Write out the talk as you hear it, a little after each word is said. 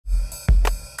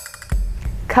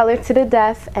color to the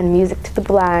deaf and music to the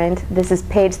blind. This is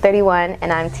page 31,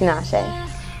 and I'm Tinashe.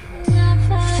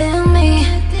 Feel me,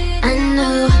 I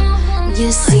know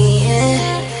you see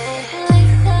it.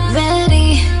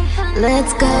 Ready,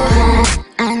 let's go home.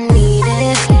 I need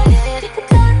it.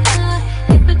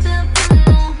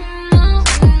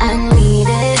 I need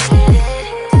it.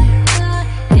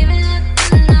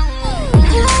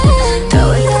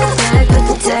 Throw it in the bag, but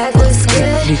the tag was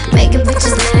good. Making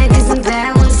bitches mad cause I'm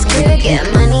bad was good.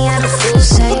 Get money out of fool,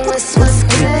 shameless, what's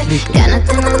good? Got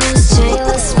nothing to lose,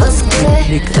 shameless, what's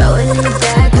good? Throw it in the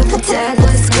bag, but the tag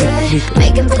was good.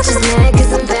 Making bitches mad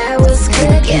cause I'm bad was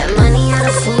good. Get money out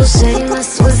of fool,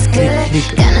 shameless, what's good?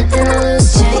 Got nothing to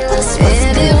lose, shameless, what's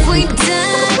good? If we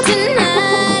die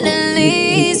tonight, at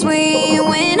least we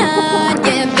went hard.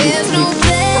 Yeah, there's no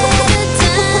better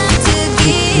time to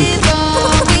give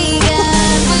all we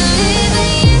got.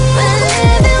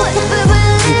 We're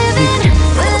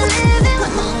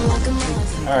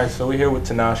living. Alright, so we're here with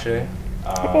Tinashe.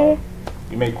 Hey.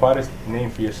 You made quite a name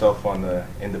for yourself on the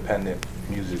independent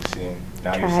music scene.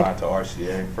 Now you're signed to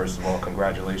RCA. First of all,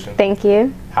 congratulations. Thank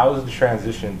you. How has the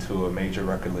transition to a major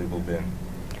record label been?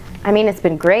 I mean, it's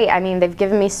been great. I mean, they've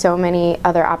given me so many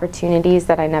other opportunities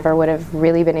that I never would have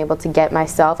really been able to get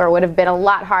myself, or would have been a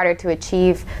lot harder to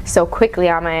achieve so quickly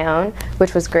on my own,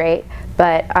 which was great.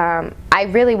 But I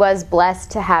really was blessed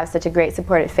to have such a great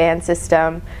supported fan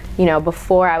system, you know,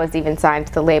 before I was even signed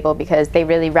to the label, because they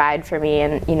really ride for me,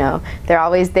 and, you know, they're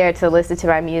always there to listen to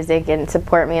my music and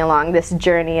support me along this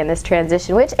journey and this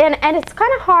transition, which, and it's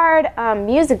kind of hard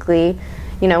musically,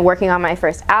 you know, working on my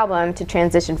first album, to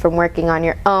transition from working on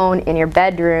your own in your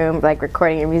bedroom, like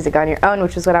recording your music on your own,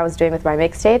 which was what I was doing with my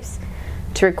mixtapes,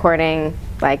 to recording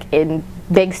like in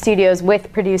big studios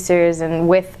with producers and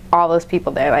with all those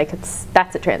people there. Like,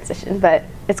 that's a transition, but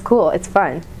it's cool, it's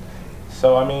fun.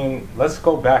 So, I mean, let's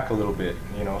go back a little bit.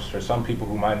 You know, for some people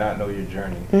who might not know your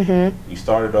journey, you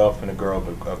started off in a girl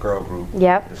group,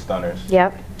 Yep. the Stunners.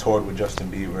 Yep. Toured with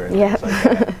Justin Bieber and Yep. things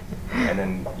like that. And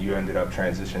then you ended up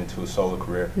transitioning to a solo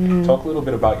career. Talk a little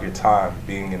bit about your time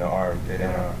being in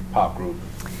a pop group.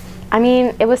 I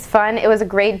mean, it was fun. It was a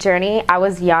great journey. I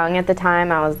was young at the time.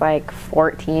 I was like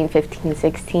 14, 15,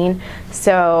 16.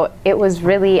 So it was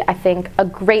really, I think, a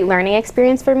great learning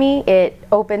experience for me. It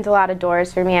opened a lot of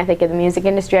doors for me. I think in the music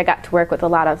industry, I got to work with a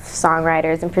lot of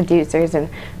songwriters and producers and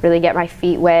really get my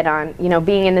feet wet on, you know,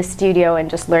 being in the studio and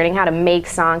just learning how to make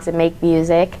songs and make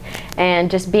music, and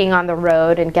just being on the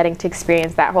road and getting to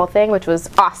experience that whole thing, which was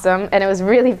awesome. And it was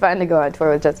really fun to go on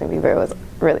tour with Justin Bieber. It was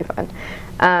really fun.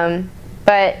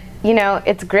 But you know,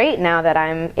 it's great now that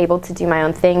I'm able to do my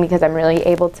own thing, because I'm really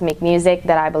able to make music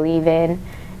that I believe in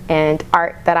and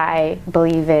art that I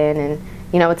believe in, and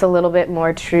you know, it's a little bit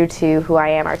more true to who I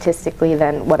am artistically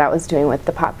than what I was doing with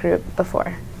the pop group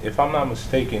before. If I'm not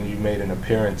mistaken, you made an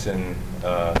appearance in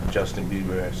Justin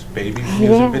Bieber's Baby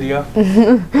music video.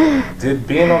 Did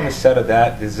being on the set of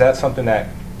that, is that something that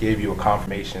gave you a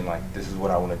confirmation, like, this is what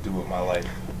I want to do with my life?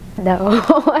 No,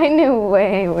 I knew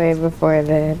way before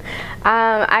then.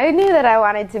 I knew that I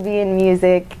wanted to be in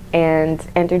music and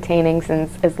entertaining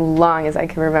since as long as I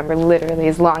can remember, literally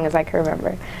as long as I can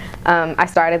remember. I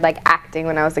started like acting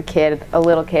when I was a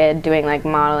little kid, doing like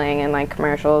modeling and like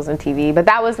commercials and TV, but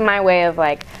that was my way of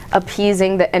like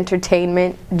appeasing the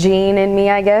entertainment gene in me,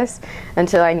 I guess,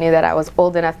 until I knew that I was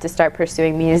old enough to start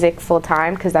pursuing music full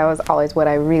time, because that was always what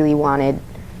I really wanted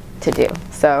to do.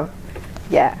 So,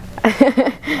 yeah.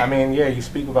 I mean, yeah, you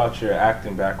speak about your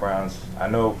acting backgrounds. I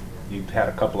know you had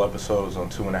a couple episodes on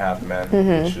 2.5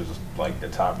 Men, which is like the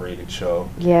top-rated show.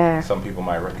 Yeah. Some people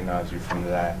might recognize you from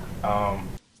that.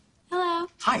 Hello.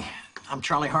 Hi, I'm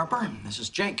Charlie Harper. This is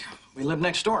Jake. We live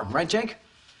next door, right, Jake?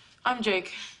 I'm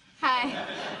Jake. Hi,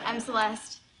 I'm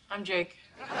Celeste. I'm Jake.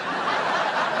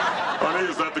 Honey,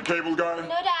 is that the cable guy? No,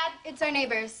 Dad, it's our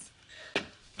neighbors.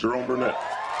 Jerome Burnett.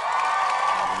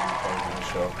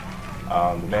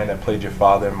 The man that played your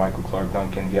father, Michael Clark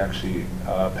Duncan, he actually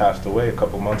passed away a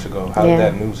couple months ago. How did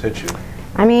that news hit you?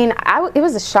 I mean, it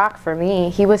was a shock for me.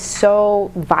 He was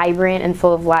so vibrant and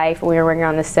full of life when we were working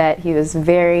on the set. He was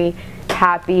very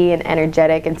happy and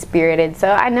energetic and spirited.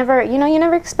 So I never, you know, you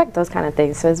never expect those kind of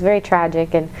things. So it's very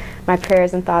tragic, and my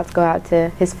prayers and thoughts go out to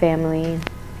his family.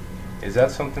 Is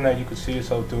that something that you could see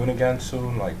yourself doing again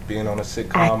soon, like being on a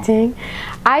sitcom? Acting?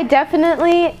 I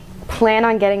definitely plan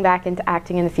on getting back into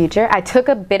acting in the future. I took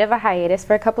a bit of a hiatus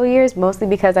for a couple of years, mostly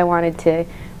because I wanted to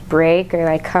break or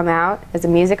like come out as a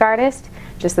music artist,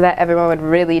 just so that everyone would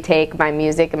really take my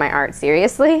music and my art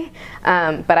seriously.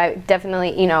 But I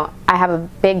definitely, you know, I have a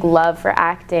big love for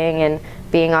acting and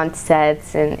being on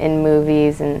sets and in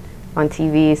movies and on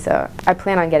TV, so I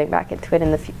plan on getting back into it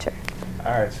in the future.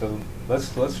 All right, so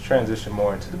let's transition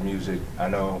more into the music. I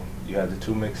know you had the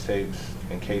 2 mixtapes,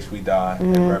 In Case We Die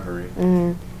and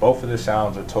Reverie. Both of the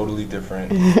sounds are totally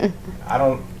different.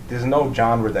 There's no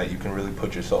genre that you can really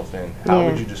put yourself in. How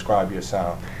would you describe your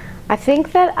sound? I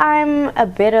think that I'm a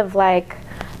bit of like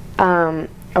a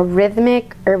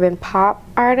rhythmic urban pop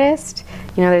artist.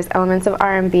 You know, there's elements of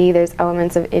R&B, there's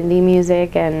elements of indie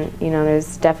music, and you know,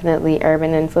 there's definitely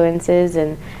urban influences.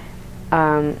 And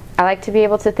I like to be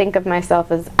able to think of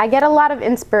myself as, I get a lot of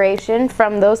inspiration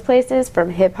from those places, from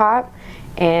hip hop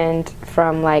and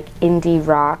from like indie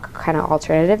rock kind of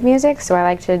alternative music. So I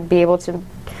like to be able to,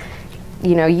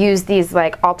 you know, use these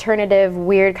like alternative,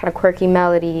 weird kind of quirky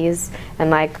melodies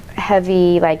and like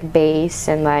heavy like bass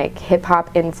and like hip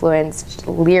hop influenced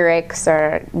lyrics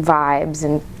or vibes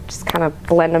and just kind of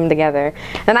blend them together.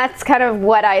 And that's kind of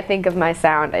what I think of my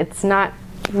sound. It's not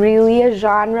really a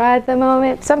genre at the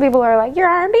moment. Some people are like, you're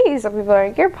R&B, some people are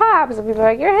like, you're pop, some people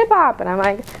are like, you're hip hop, and I'm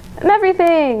like, I'm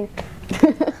everything.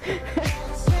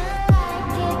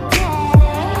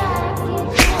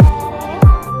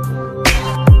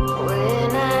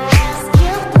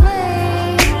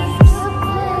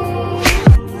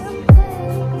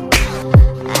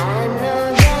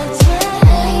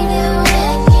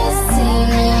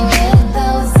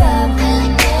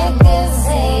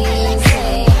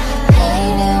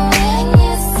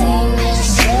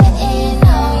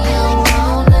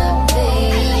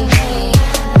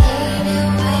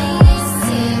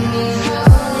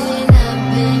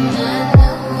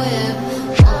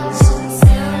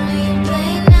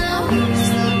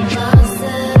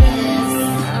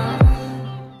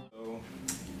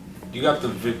 You got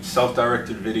the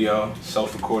self-directed video,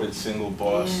 self-recorded single,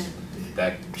 Boss,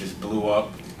 that just blew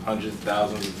up, hundreds of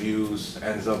thousands of views,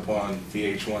 ends up on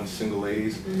VH1 Single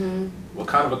A's. What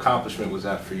kind of accomplishment was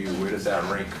that for you? Where does that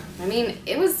rank? I mean,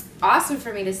 it was awesome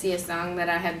for me to see a song that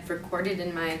I had recorded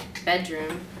in my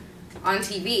bedroom on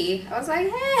TV. I was like,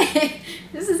 hey,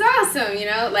 this is awesome, you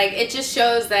know? Like, it just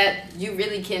shows that you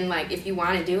really can, like, if you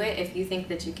want to do it, if you think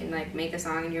that you can, like, make a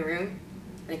song in your room,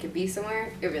 and it could be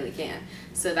somewhere, it really can.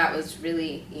 So that was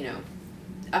really, you know,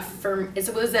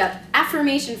 it was an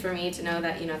affirmation for me to know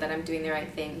that, you know, that I'm doing the right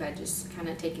thing by just kind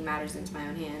of taking matters into my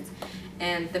own hands.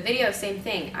 And the video, same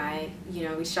thing. You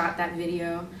know, we shot that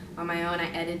video on my own.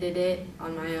 I edited it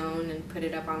on my own and put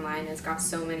it up online. It's got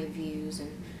so many views,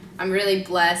 and I'm really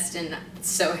blessed and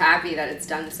so happy that it's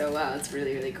done so well. It's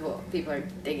really, really cool. People are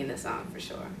digging the song for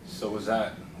sure. So was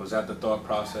that the thought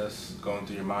process going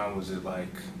through your mind? Was it like,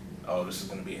 oh, this is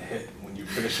going to be a hit when you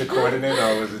finish recording it,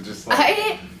 or was it just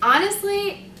like...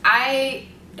 Honestly, I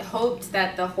hoped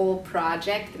that the whole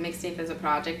project, the mixtape as a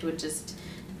project, would just,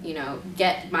 you know,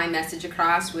 get my message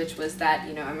across, which was that,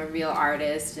 you know, I'm a real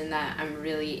artist and that I'm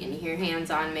really in here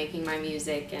hands-on making my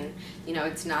music, and, you know,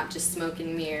 it's not just smoke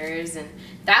and mirrors. And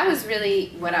that was really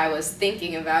what I was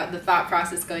thinking about, the thought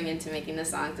process going into making the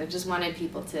songs. I just wanted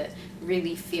people to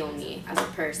really feel me as a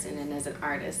person and as an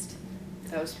artist.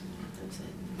 That was it.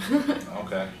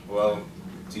 Okay. Well,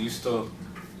 do you still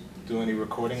do any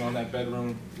recording on that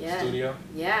bedroom studio?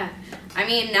 Yeah. I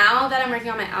mean, now that I'm working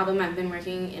on my album, I've been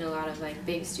working in a lot of like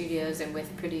big studios and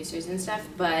with producers and stuff,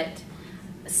 but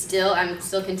still, I'm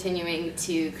still continuing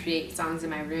to create songs in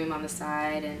my room on the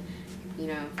side and, you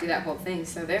know, do that whole thing.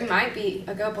 So there might be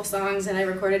a couple songs that I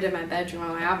recorded in my bedroom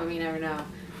on my album, you never know.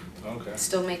 Okay.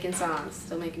 Still making songs,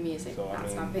 still making music, so, not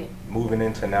stopping. Moving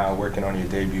into now working on your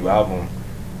debut album,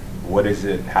 what is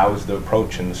it, how is the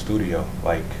approach in the studio?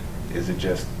 Like, is it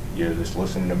just, you're just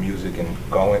listening to music and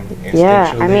going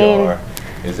instinctually, or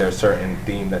is there a certain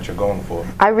theme that you're going for?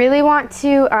 I really want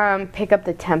to pick up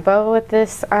the tempo with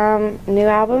this new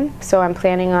album, so I'm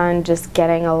planning on just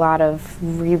getting a lot of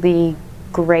really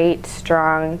great,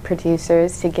 strong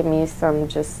producers to give me some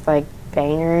just like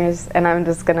bangers, and I'm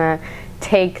just gonna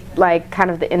take like kind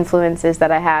of the influences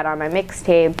that I had on my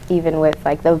mixtape, even with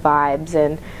like the vibes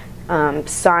and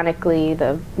sonically,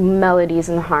 the melodies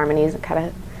and the harmonies, and kind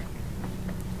of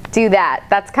do that.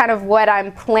 That's kind of what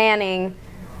I'm planning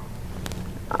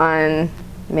on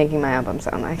making my album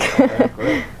sound like. Okay,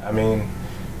 great. I mean,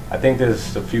 I think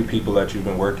there's a few people that you've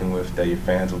been working with that your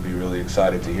fans will be really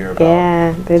excited to hear about.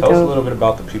 Yeah, Tell us a little bit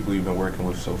about the people you've been working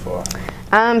with so far.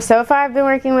 So far I've been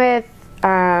working with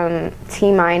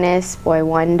T-Minus, Boy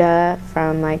Wonder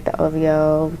from like the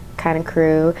OVO kind of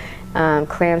crew,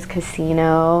 Clams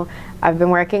Casino. I've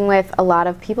been working with a lot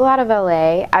of people out of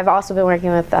LA. I've also been working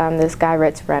with this guy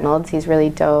Ritz Reynolds. He's really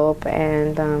dope,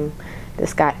 and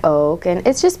this guy Oak, and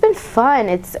it's just been fun.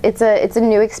 It's a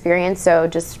new experience. So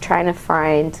just trying to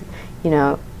find, you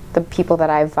know, the people that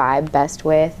I vibe best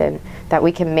with, and that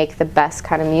we can make the best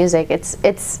kind of music.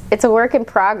 It's a work in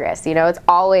progress, you know. It's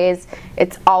always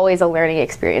a learning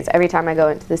experience. Every time I go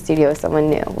into the studio with someone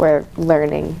new, we're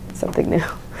learning something new.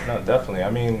 No, definitely.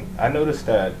 I mean, I noticed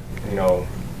that, you know,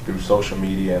 through social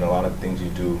media and a lot of things you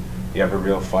do, you have a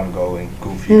real fun going,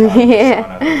 goofy kind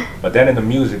of persona. But then in the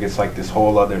music, it's like this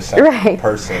whole other separate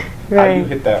person. How do you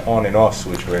hit that on and off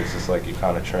switch where it's just like you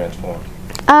kind of transform?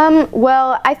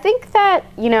 Well, I think that,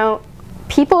 you know,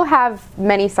 people have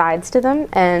many sides to them,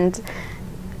 and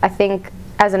I think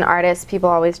as an artist, people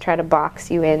always try to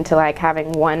box you into like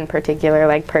having one particular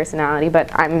like personality, but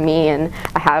I'm me and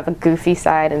I have a goofy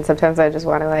side, and sometimes I just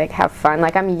want to like have fun.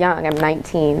 Like, I'm young, I'm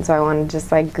 19, so I want to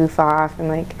just like goof off and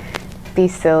like be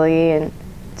silly and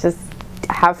just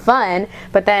have fun.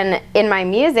 But then in my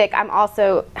music, I'm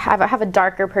also have a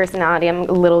darker personality. I'm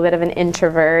a little bit of an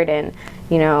introvert, and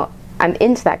you know, I'm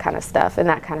into that kind of stuff and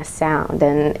that kind of sound,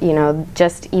 and you know,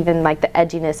 just even like the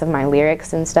edginess of my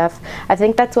lyrics and stuff. I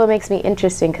think that's what makes me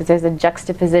interesting, because there's a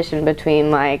juxtaposition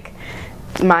between like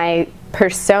my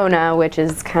persona, which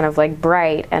is kind of like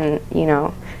bright, and you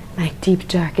know, my deep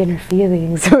dark inner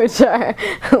feelings, which are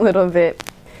a little bit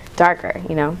darker,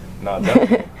 you know. No,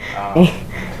 definitely.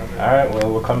 All right,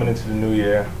 well, we're coming into the new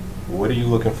year. What are you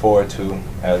looking forward to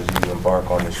as you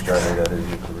embark on this journey that is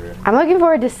your career? I'm looking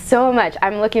forward to so much.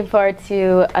 I'm looking forward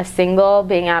to a single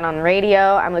being out on the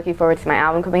radio. I'm looking forward to my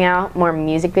album coming out, more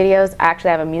music videos. I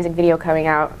actually have a music video coming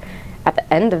out at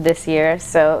the end of this year,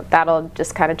 so that'll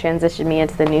just kind of transition me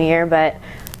into the new year. But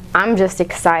I'm just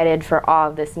excited for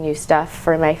all of this new stuff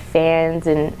for my fans,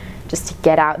 and just to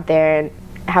get out there and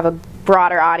have a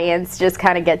broader audience, just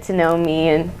kind of get to know me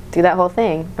and do that whole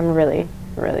thing. I'm really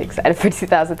excited for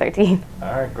 2013.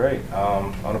 All right, great.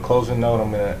 On a closing note,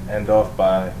 I'm going to end off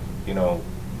by, you know,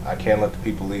 I can't let the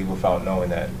people leave without knowing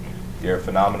that you're a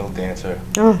phenomenal dancer.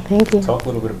 Oh, thank you. Talk a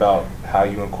little bit about how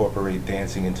you incorporate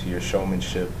dancing into your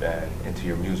showmanship and into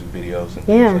your music videos and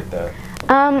things like that.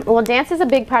 Well, dance is a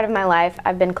big part of my life.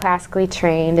 I've been classically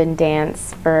trained in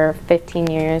dance for 15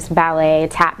 years, ballet,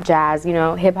 tap, jazz, you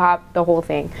know, hip-hop, the whole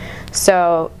thing.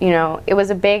 So, you know, it was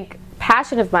a big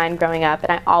passion of mine growing up,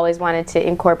 and I always wanted to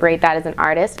incorporate that as an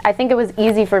artist. I think it was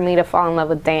easy for me to fall in love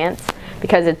with dance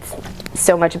because it's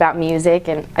so much about music,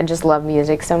 and I just love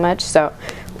music so much. So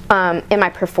in my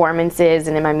performances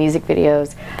and in my music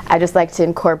videos, I just like to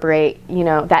incorporate, you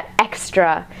know, that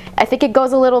extra. I think it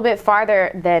goes a little bit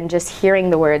farther than just hearing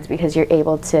the words, because you're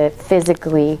able to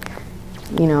physically,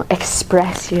 you know,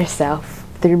 express yourself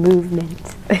through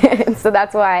movement. So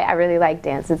that's why I really like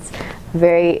dance. It's a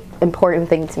very important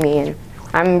thing to me, and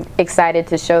I'm excited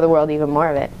to show the world even more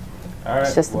of it. All right,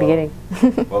 it's just the beginning.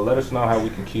 Well, let us know how we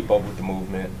can keep up with the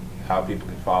movement, how people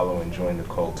can follow and join the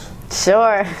cult.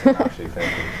 Sure.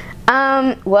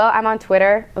 Well, I'm on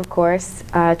Twitter, of course,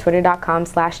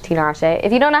 twitter.com/Tinashe.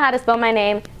 If you don't know how to spell my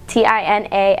name,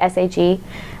 Tinashe.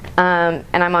 And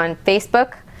I'm on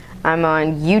Facebook. I'm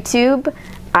on YouTube.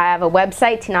 I have a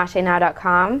website,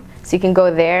 tinashenow.com, so you can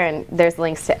go there, and there's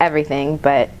links to everything.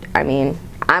 But, I mean,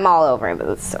 I'm all over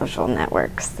the social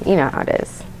networks. You know how it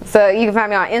is. So you can find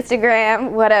me on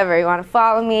Instagram, whatever. You want to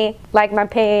follow me, like my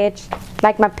page,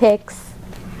 like my pics,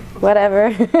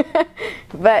 whatever.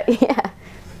 But, yeah,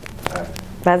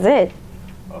 that's it.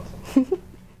 Awesome.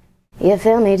 You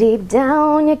feel me deep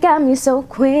down, you got me so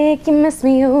quick, you mess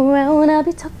me around, I'll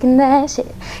be talking that shit.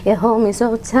 You hold me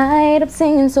so tight, I'm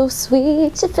singing so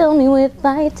sweet, you fill me with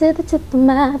light to the tip of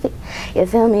my feet. You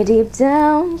feel me deep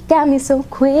down, you got me so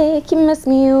quick, you mess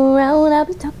me around, I'll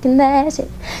be talking that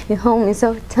shit. You hold me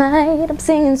so tight, I'm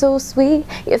singing so sweet,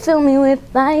 you fill me with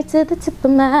light to the tip of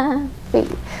my feet.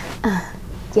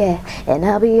 Yeah, and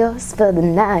I'll be yours for the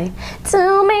night.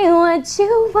 Tell me what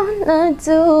you wanna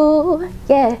do.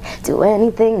 Yeah, do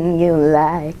anything you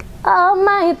like. All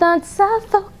my thoughts are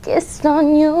focused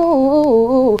on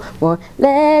you. Won't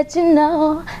let you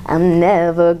know I'm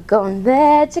never gonna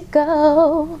let you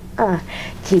go.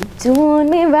 Keep doing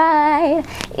me right.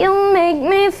 You make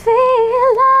me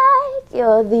feel like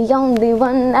you're the only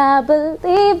one I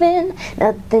believe in.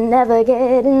 Nothing ever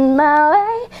get in my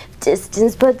way.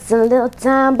 Distance puts a little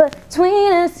time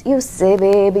between us. You say,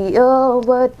 baby, you're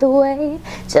worth the wait.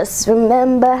 Just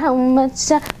remember how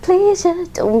much I please you.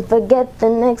 Don't forget the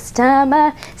next time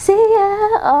I see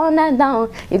you all night long,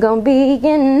 you're gonna be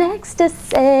in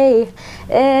ecstasy.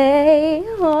 Hey,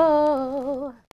 oh.